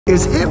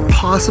Is it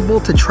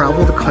possible to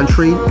travel the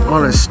country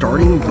on a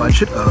starting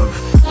budget of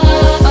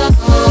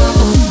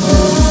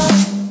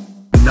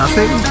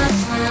nothing?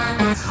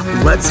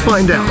 Let's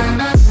find out.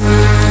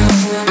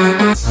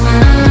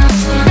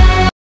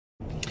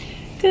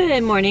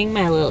 Good morning,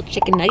 my little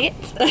chicken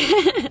nuggets.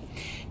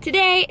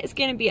 Today is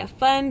going to be a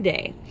fun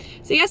day.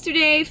 So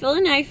yesterday, Phil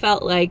and I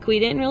felt like we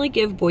didn't really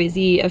give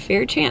Boise a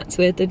fair chance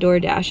with the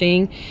door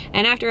dashing.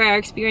 And after our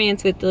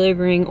experience with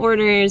delivering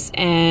orders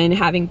and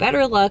having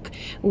better luck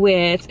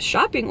with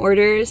shopping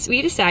orders,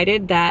 we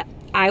decided that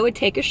I would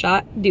take a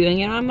shot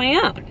doing it on my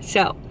own.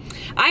 So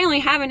I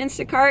only have an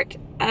Instacart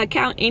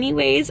account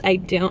anyways. I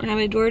don't have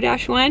a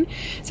DoorDash one.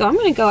 So I'm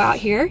going to go out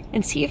here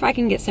and see if I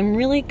can get some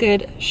really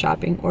good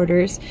shopping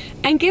orders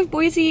and give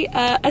Boise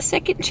a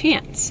second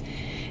chance.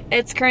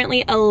 It's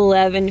currently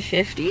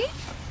 11:50.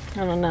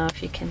 I don't know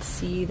if you can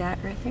see that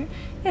right there.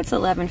 It's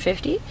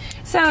 11:50.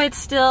 So it's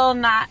still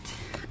not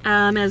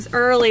as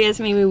early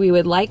as maybe we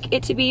would like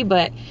it to be,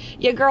 but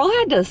your girl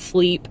had to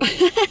sleep.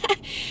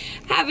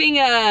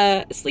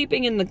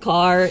 Sleeping in the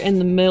car in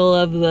the middle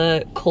of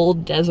the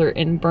cold desert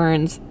in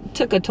Burns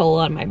took a toll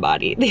on my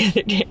body the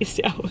other day,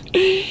 so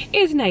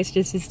it's nice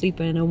just to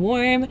sleep in a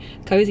warm,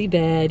 cozy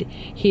bed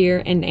here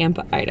in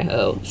Nampa,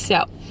 Idaho.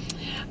 So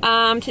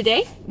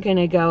today, I'm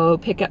gonna go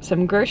pick up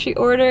some grocery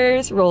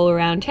orders, roll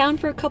around town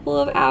for a couple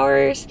of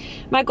hours.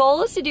 My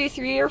goal is to do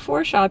 3 or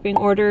 4 shopping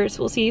orders.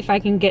 We'll see if I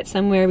can get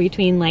somewhere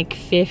between like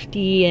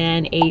 $50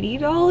 and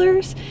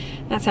 $80.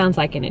 That sounds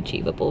like an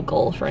achievable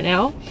goal for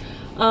now.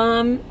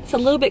 It's a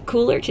little bit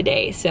cooler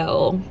today,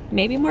 so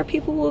maybe more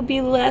people will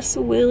be less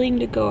willing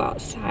to go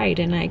outside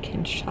and I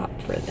can shop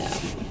for them.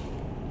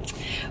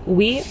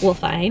 We will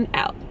find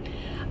out.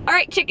 All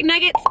right, chicken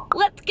nuggets,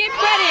 let's get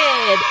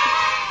ready.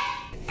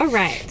 All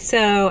right,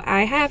 so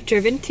I have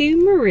driven to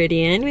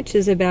Meridian, which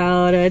is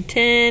about a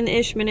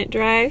 10-ish minute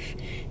drive,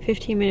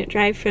 15-minute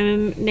drive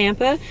from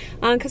Nampa,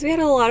 because we had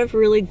a lot of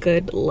really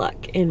good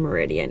luck in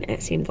Meridian.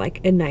 It seemed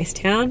like a nice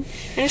town,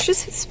 and it's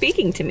just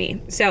speaking to me.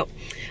 So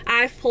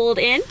I've pulled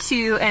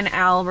into an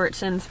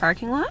Albertsons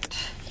parking lot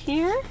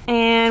here,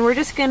 and we're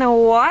just gonna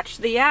watch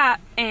the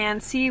app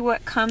and see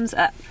what comes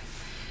up.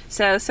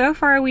 So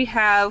far we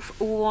have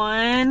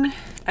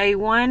a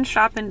one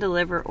shop and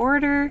deliver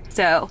order.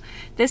 So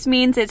this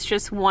means it's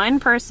just one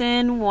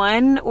person,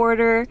 one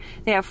order.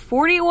 They have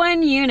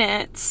 41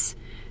 units,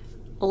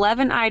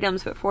 11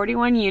 items, but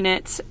 41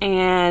 units,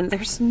 and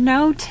there's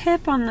no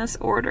tip on this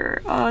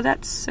order. Oh,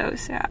 that's so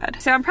sad.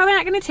 So I'm probably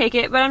not gonna take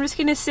it, but I'm just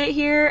gonna sit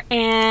here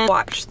and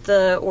watch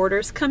the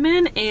orders come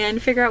in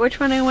and figure out which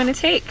one I wanna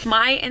take.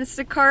 My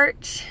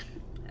Instacart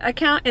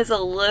account is a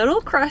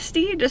little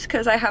crusty just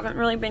because I haven't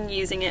really been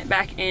using it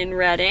back in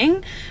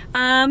Redding,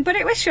 but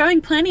it was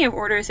showing plenty of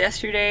orders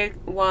yesterday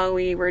while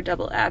we were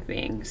double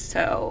apping,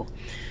 so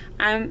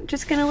I'm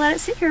just gonna let it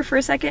sit here for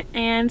a second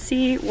and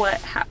see what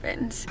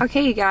happens.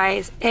 Okay, you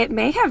guys, it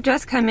may have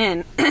just come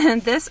in.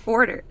 This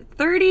order,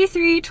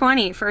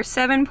 $33.20 for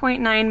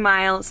 7.9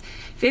 miles,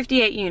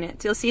 58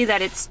 units. You'll see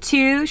that it's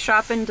 2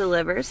 shop and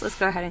delivers. Let's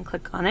go ahead and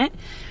click on it.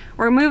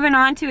 We're moving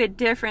on to a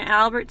different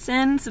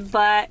Albertsons,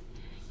 but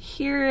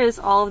here is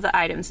all of the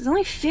items. It's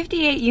only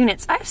 58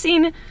 units. I've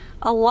seen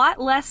a lot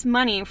less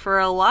money for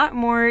a lot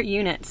more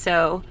units,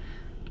 so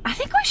I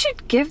think we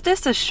should give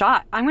this a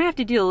shot. I'm gonna have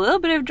to do a little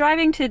bit of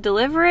driving to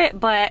deliver it,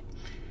 but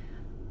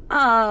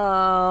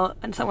oh,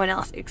 and someone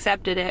else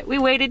accepted it. We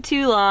waited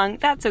too long.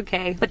 That's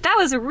okay. But that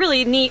was a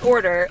really neat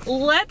order.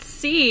 Let's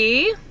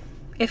see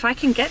if I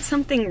can get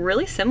something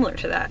really similar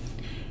to that.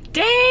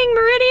 Dang,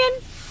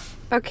 Meridian!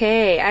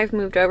 Okay, I've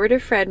moved over to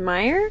Fred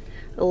Meyer.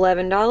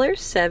 $11,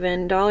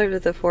 $7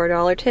 with a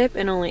 $4 tip,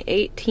 and only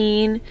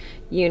 18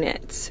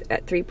 units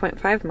at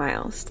 3.5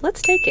 miles.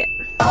 Let's take it.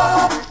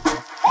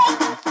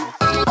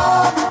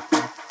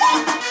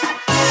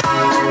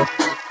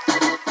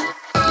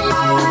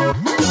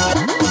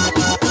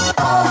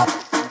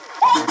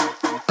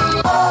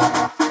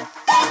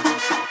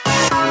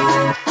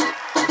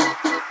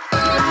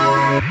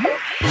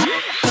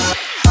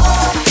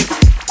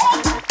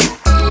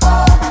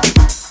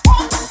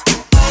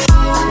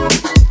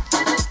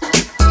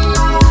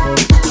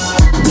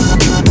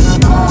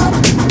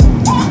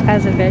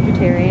 As a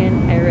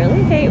vegetarian, I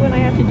really hate when I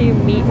have to do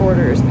meat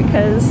orders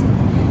because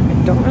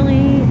I don't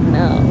really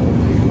know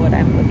what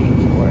I'm looking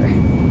for.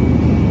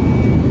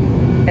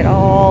 It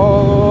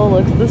all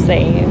looks the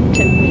same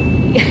to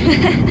me.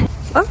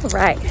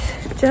 Alright,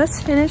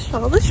 just finished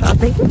all the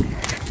shopping.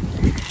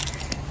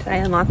 Did I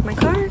unlock my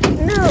car?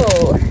 No!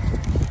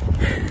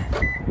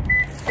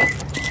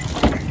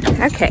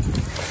 Okay.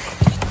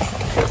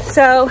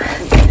 So,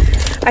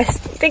 I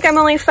think I'm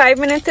only 5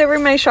 minutes over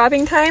my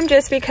shopping time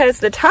just because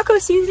the taco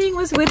seasoning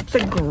was with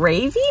the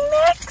gravy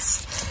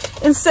mix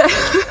instead of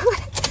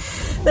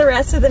the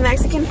rest of the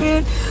Mexican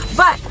food.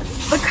 But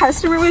the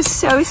customer was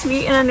so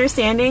sweet and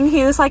understanding.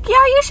 He was like, yeah,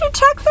 you should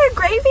check the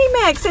gravy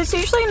mix. It's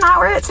usually not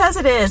where it says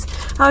it is.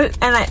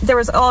 There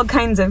was all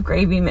kinds of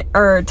gravy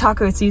or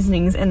taco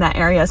seasonings in that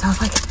area. So I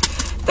was like,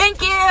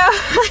 thank you.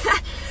 I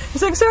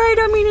was like, sorry, I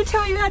don't mean to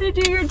tell you how to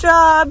do your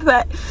job,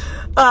 but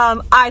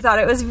I thought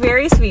it was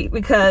very sweet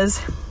because,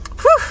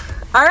 whew.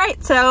 All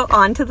right, so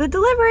on to the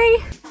delivery.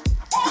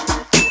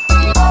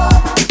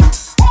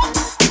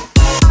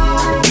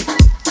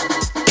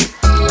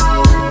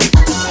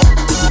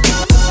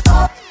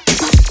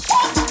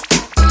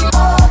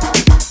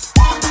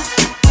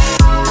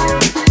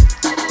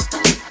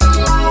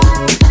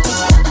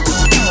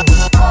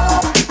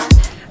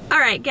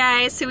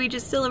 Guys, so we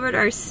just delivered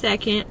our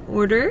second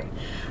order,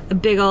 a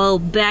big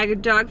old bag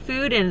of dog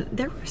food, and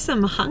there were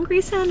some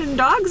hungry sounding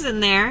dogs in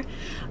there.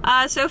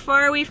 So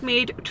far we've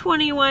made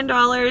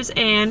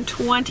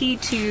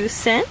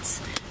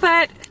 $21.22,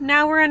 but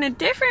now we're in a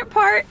different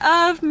part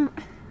of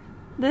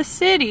the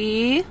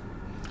city, a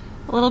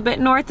little bit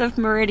north of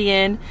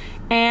Meridian,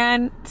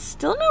 and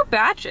still no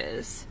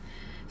batches.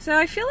 So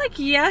I feel like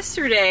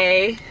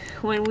yesterday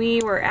when we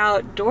were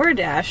out door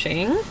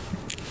dashing,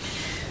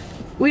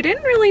 we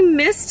didn't really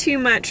miss too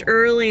much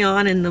early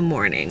on in the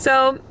morning.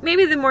 So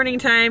maybe the morning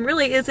time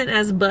really isn't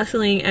as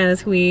bustling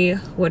as we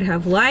would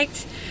have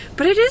liked,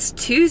 but it is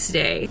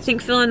Tuesday. I think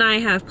Phil and I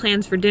have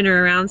plans for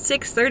dinner around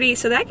 6:30,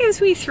 so that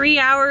gives me 3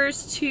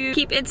 hours to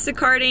keep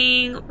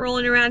Instacarting,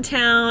 rolling around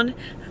town.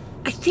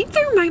 I think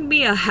there might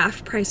be a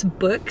half price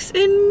books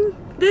in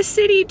this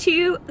city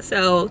too,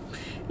 so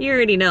you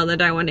already know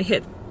that I want to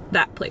hit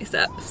that place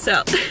up,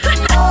 so.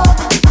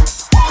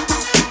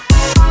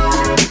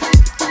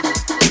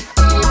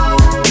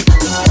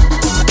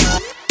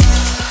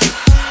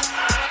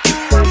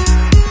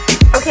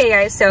 Okay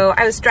guys, so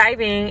I was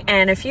driving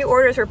and a few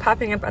orders were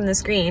popping up on the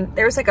screen.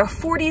 There was like a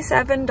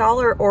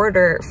 $47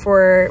 order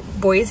for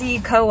Boise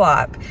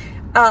Co-op.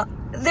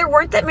 There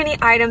weren't that many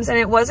items and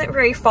it wasn't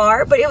very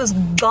far, but it was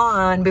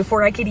gone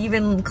before I could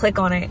even click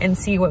on it and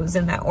see what was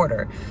in that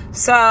order.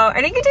 So I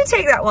didn't get to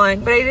take that one,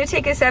 but I did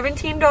take a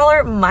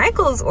 $17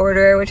 Michaels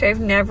order, which I've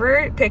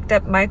never picked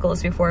up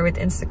Michaels before with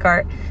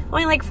Instacart.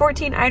 Only like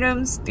 14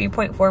 items,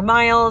 3.4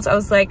 miles. I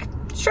was like,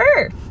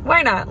 sure,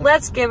 why not?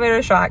 Let's give it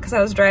a shot because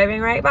I was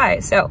driving right by.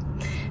 So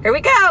here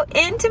we go,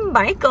 into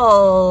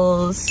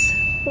Michaels.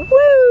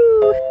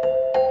 Woo!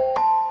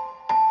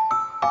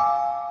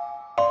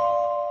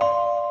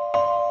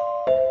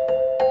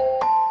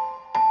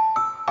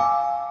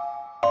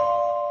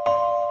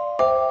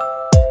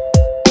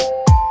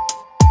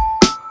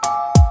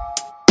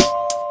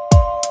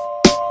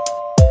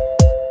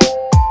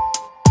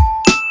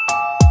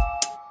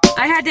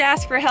 I had to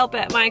ask for help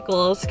at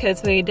Michael's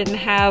because we didn't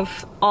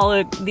have all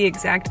of the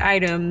exact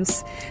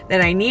items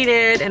that I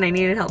needed, and I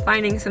needed help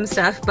finding some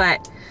stuff,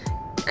 but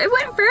it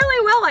went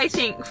fairly well, I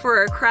think,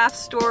 for a craft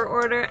store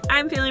order.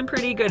 I'm feeling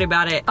pretty good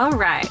about it. All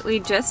right, we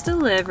just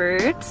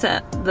delivered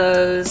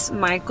those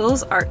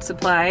Michael's art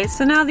supplies,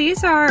 so now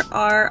these are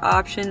our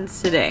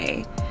options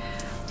today.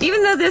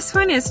 Even though this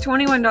one is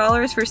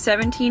 $21 for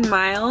 17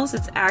 miles,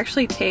 it's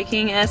actually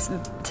taking us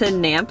to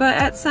Nampa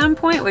at some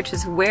point, which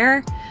is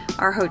where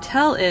our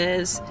hotel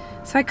is.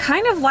 So I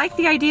kind of like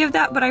the idea of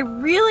that, but I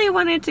really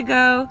wanted to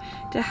go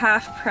to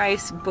half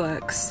price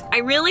books. I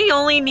really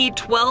only need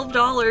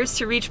 $12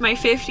 to reach my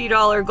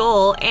 $50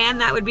 goal,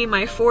 and that would be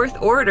my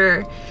 4th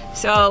order.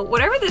 So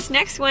whatever this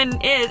next one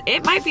is,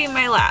 it might be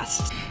my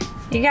last.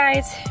 You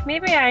guys,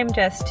 maybe I'm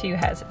just too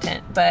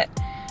hesitant, but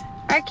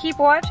I keep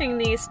watching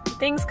these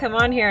things come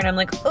on here and I'm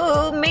like,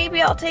 oh,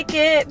 maybe I'll take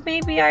it,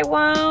 maybe I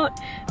won't.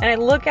 And I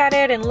look at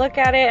it and look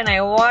at it and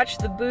I watch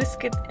the boost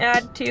get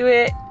add to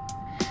it,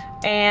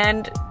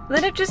 and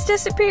then it just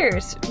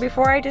disappears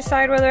before I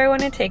decide whether I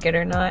want to take it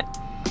or not.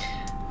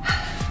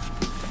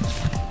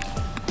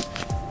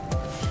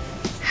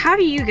 How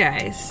do you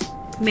guys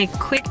make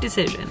quick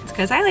decisions?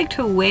 Because I like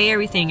to weigh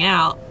everything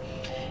out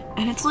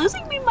and it's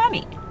losing me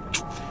money.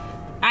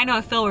 I know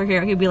if Phil were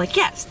here, he'd be like,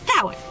 yes,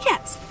 that one,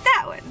 yes,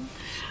 that one.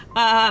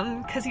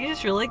 Because he's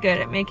just really good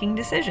at making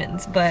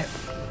decisions, but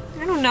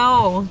I don't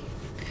know.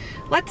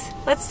 Let's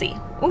see.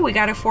 Oh, we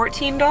got a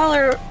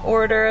 $14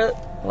 order.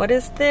 What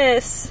is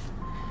this?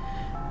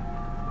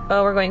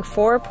 Oh, we're going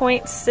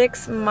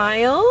 4.6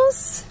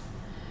 miles.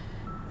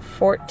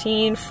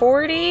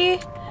 1440.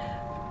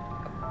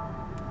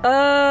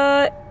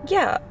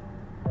 Yeah.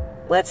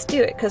 Let's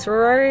do it because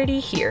we're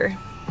already here.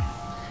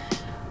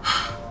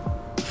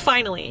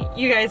 Finally,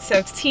 you guys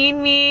have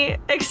seen me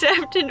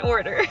accept an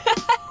order.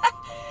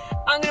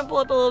 I'm gonna pull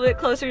up a little bit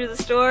closer to the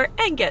store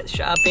and get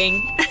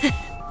shopping.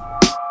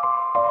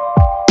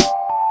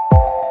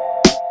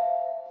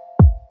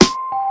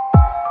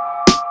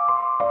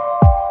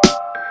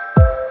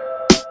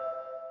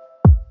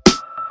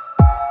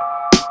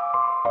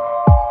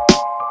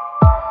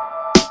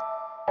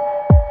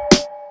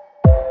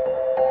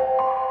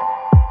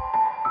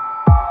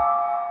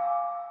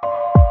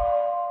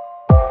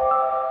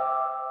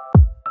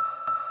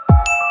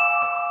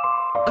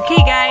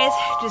 Okay guys,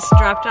 just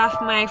dropped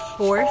off my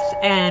 4th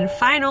and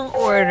final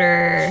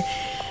order.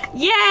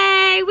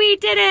 Yay, we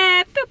did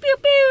it! Pew pew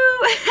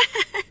pew!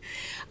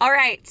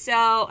 Alright,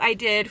 so I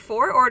did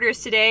 4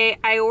 orders today.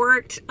 I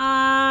worked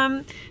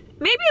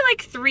maybe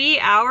like 3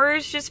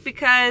 hours just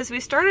because we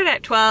started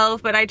at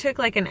 12, but I took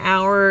like an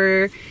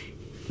hour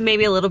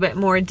maybe a little bit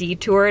more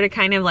detour to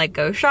kind of like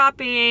go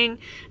shopping,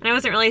 and I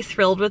wasn't really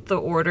thrilled with the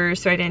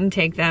orders, so I didn't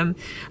take them.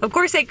 Of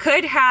course I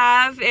could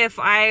have if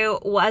I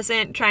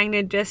wasn't trying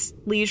to just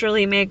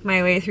leisurely make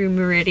my way through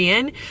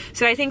Meridian,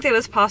 so I think it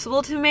was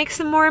possible to make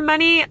some more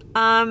money,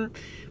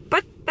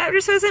 but that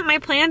just wasn't my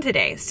plan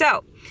today.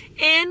 So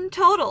in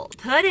total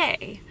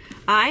today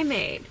I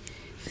made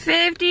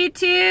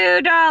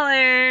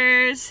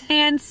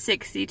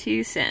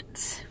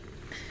 $52.62.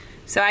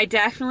 So I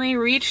definitely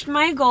reached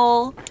my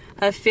goal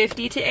of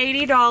 $50 to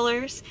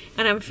 $80,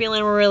 and I'm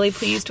feeling really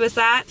pleased with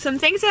that. Some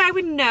things that I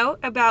would note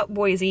about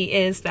Boise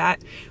is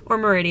that, or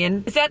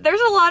Meridian, is that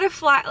there's a lot of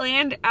flat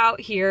land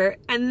out here,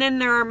 and then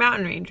there are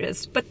mountain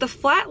ranges. But the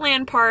flat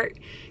land part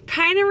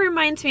kind of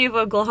reminds me of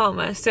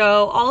Oklahoma.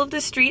 So all of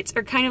the streets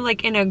are kind of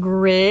like in a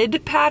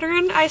grid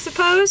pattern, I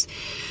suppose.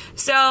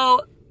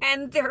 So,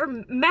 and they're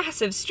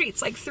massive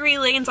streets, like 3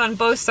 lanes on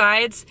both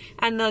sides,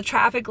 and the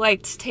traffic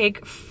lights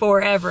take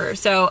forever.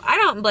 So I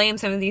don't blame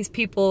some of these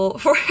people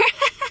for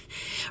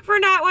for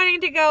not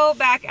wanting to go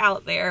back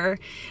out there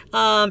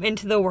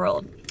into the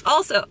world.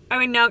 Also, I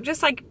would note,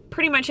 just like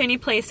pretty much any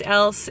place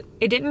else,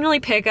 it didn't really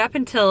pick up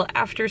until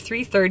after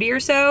 3:30 or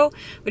so,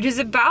 which is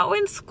about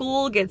when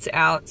school gets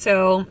out.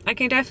 So I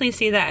can definitely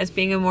see that as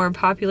being a more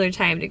popular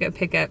time to go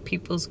pick up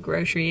people's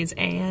groceries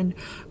and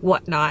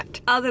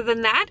whatnot. Other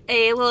than that,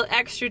 a little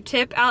extra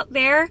tip out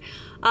there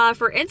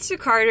for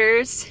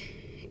Instacarters.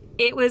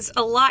 It was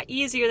a lot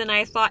easier than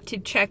I thought to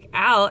check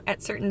out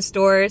at certain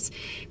stores,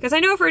 because I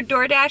know for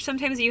DoorDash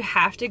sometimes you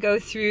have to go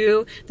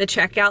through the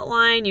checkout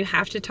line, you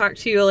have to talk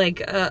to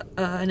like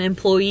an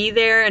employee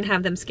there and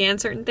have them scan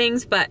certain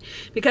things, but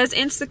because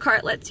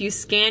Instacart lets you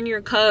scan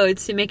your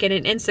codes to make it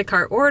an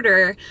Instacart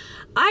order,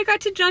 I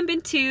got to jump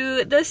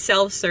into the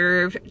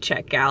self-serve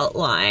checkout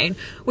line,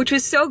 which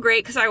was so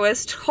great because I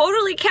was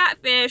totally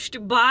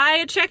catfished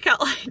by a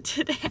checkout line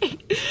today.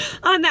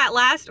 On that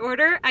last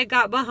order, I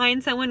got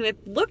behind someone with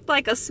looked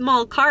like a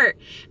small cart,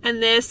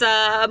 and this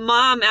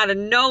mom out of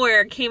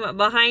nowhere came up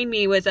behind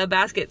me with a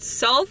basket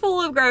so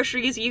full of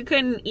groceries you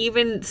couldn't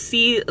even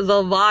see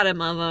the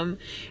bottom of them,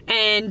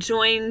 and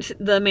joined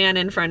the man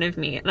in front of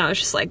me, and I was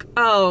just like,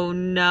 oh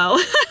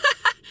no.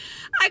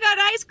 I got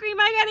ice cream,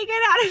 I gotta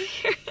get out of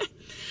here.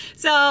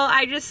 So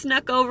I just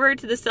snuck over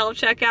to the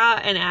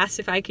self-checkout and asked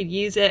if I could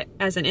use it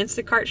as an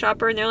Instacart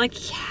shopper, and they're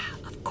like,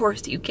 yeah, of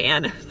course you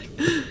can. I was like,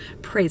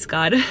 praise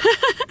God.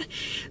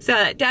 So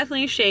it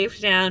definitely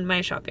shaved down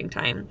my shopping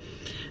time.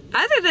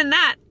 Other than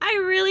that, I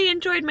really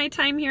enjoyed my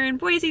time here in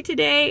Boise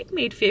today.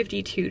 Made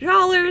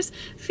 $52,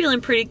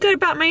 feeling pretty good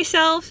about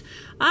myself.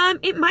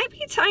 It might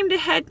be time to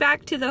head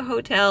back to the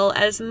hotel.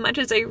 As much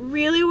as I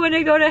really want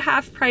to go to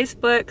Half Price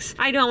Books,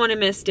 I don't want to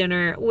miss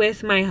dinner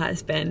with my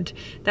husband.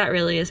 That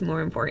really is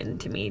more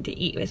important to me, to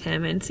eat with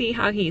him and see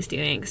how he's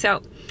doing.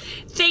 So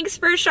thanks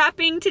for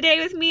shopping today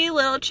with me,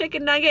 little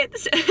chicken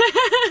nuggets.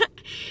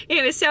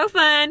 It was so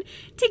fun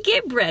to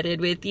get breaded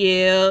with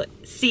you.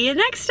 See you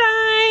next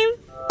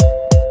time.